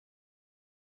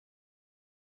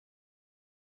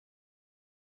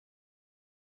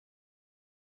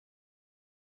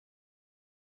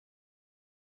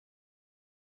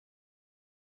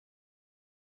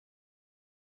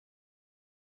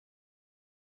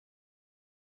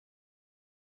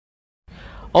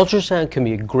Ultrasound can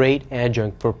be a great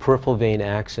adjunct for peripheral vein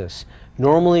access.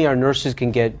 Normally our nurses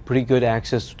can get pretty good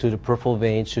access to the peripheral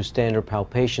veins through standard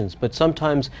palpations, but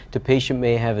sometimes the patient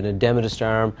may have an edematous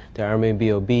arm, the arm may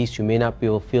be obese, you may not be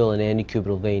able to feel an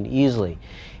antecubital vein easily.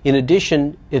 In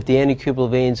addition, if the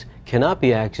antecubital veins cannot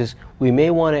be accessed, we may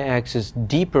want to access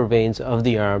deeper veins of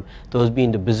the arm, those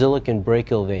being the basilic and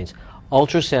brachial veins.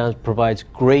 Ultrasound provides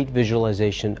great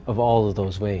visualization of all of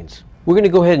those veins. We're going to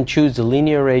go ahead and choose the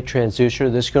linear array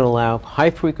transducer. This is going to allow high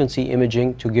frequency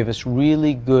imaging to give us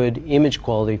really good image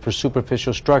quality for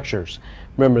superficial structures.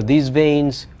 Remember, these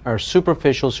veins are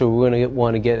superficial, so we're going to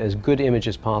want to get as good image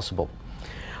as possible.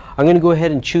 I'm going to go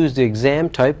ahead and choose the exam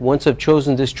type. Once I've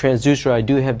chosen this transducer, I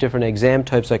do have different exam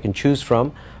types I can choose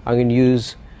from. I'm going to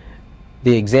use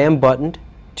the exam button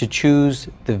to choose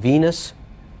the venous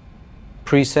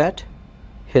preset,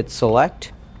 hit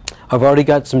select. I've already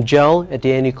got some gel at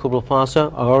the antecubital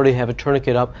fossa. I already have a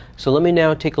tourniquet up. So let me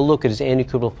now take a look at his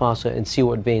antecubital fossa and see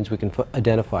what veins we can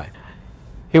identify.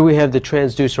 Here we have the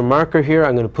transducer marker here.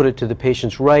 I'm going to put it to the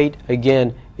patient's right.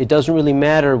 Again, it doesn't really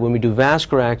matter when we do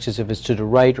vascular access if it's to the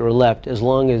right or left, as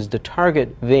long as the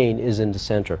target vein is in the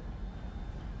center.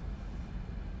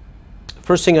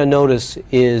 First thing I notice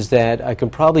is that I can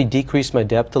probably decrease my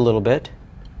depth a little bit.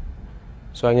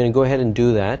 So I'm going to go ahead and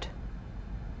do that.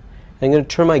 I'm going to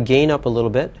turn my gain up a little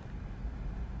bit.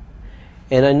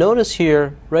 And I notice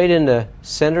here, right in the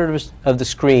center of the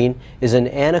screen, is an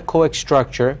anechoic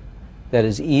structure that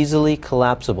is easily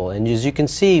collapsible. And as you can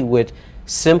see, with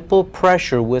simple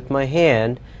pressure with my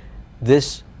hand,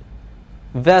 this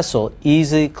vessel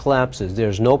easily collapses.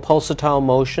 There's no pulsatile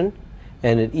motion,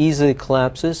 and it easily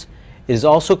collapses. It is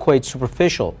also quite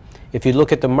superficial. If you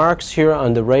look at the marks here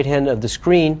on the right hand of the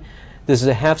screen, this is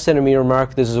a 0.5 centimeter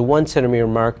mark, this is a 1 centimeter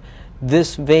mark.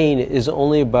 This vein is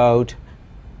only about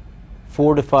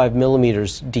 4 to 5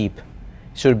 millimeters deep,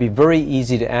 so it'd be very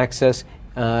easy to access.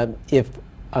 If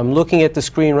I'm looking at the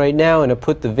screen right now and I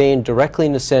put the vein directly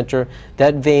in the center,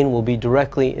 that vein will be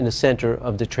directly in the center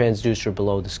of the transducer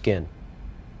below the skin.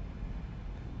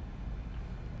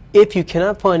 If you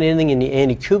cannot find anything in the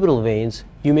antecubital veins,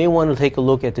 you may want to take a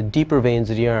look at the deeper veins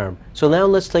of the arm. So now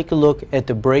let's take a look at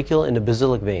the brachial and the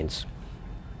basilic veins.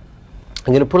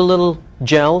 I'm going to put a little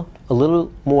gel, a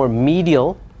little more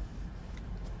medial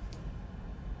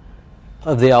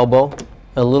of the elbow,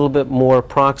 a little bit more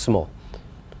proximal.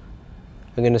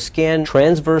 I'm going to scan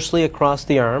transversely across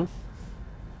the arm.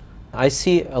 I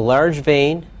see a large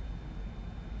vein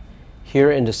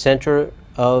here in the center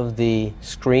of the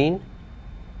screen,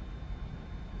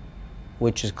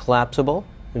 which is collapsible.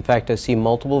 In fact, I see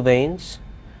multiple veins.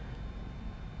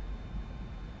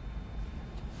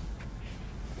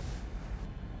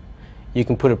 You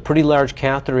can put a pretty large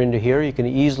catheter into here. You can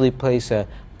easily place a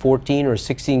 14 or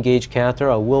 16 gauge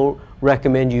catheter. I will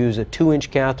recommend you use a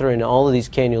 2-inch catheter in all of these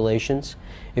cannulations.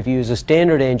 If you use a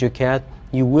standard angiocath,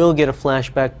 you will get a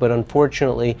flashback, but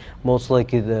unfortunately, most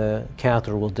likely the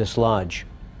catheter will dislodge.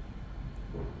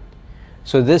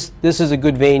 So this is a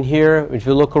good vein here. If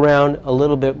you look around a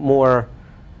little bit more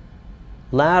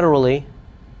laterally,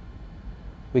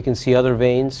 we can see other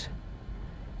veins,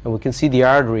 and we can see the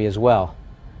artery as well.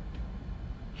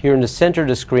 Here in the center of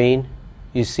the screen,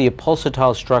 you see a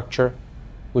pulsatile structure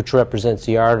which represents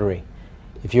the artery.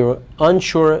 If you're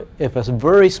unsure if a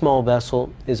very small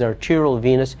vessel is arterial or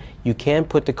venous, you can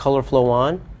put the color flow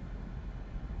on,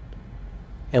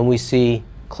 and we see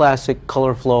classic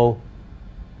color flow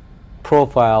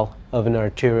profile of an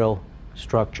arterial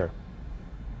structure.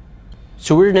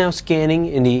 So we're now scanning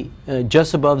in the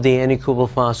just above the antecubital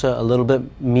fossa, a little bit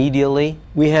medially.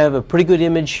 We have a pretty good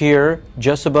image here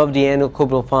just above the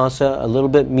antecubital fossa, a little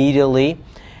bit medially,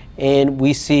 and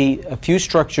we see a few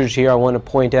structures here I want to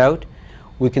point out.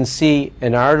 We can see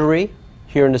an artery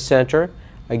here in the center.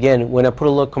 Again, when I put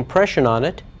a little compression on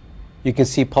it, you can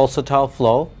see pulsatile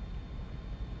flow.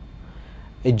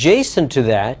 Adjacent to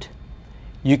that,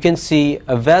 you can see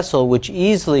a vessel which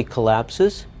easily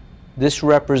collapses. This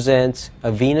represents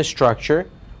a venous structure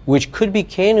which could be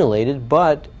cannulated,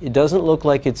 but it doesn't look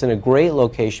like it's in a great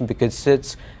location because it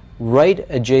sits right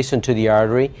adjacent to the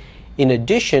artery. In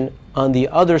addition, on the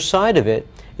other side of it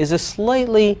is a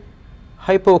slightly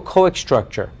hypoechoic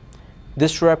structure.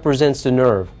 This represents the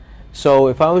nerve. So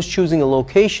if I was choosing a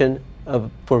location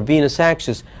for venous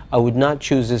access, I would not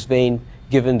choose this vein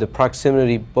given the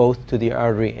proximity both to the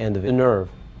artery and the nerve.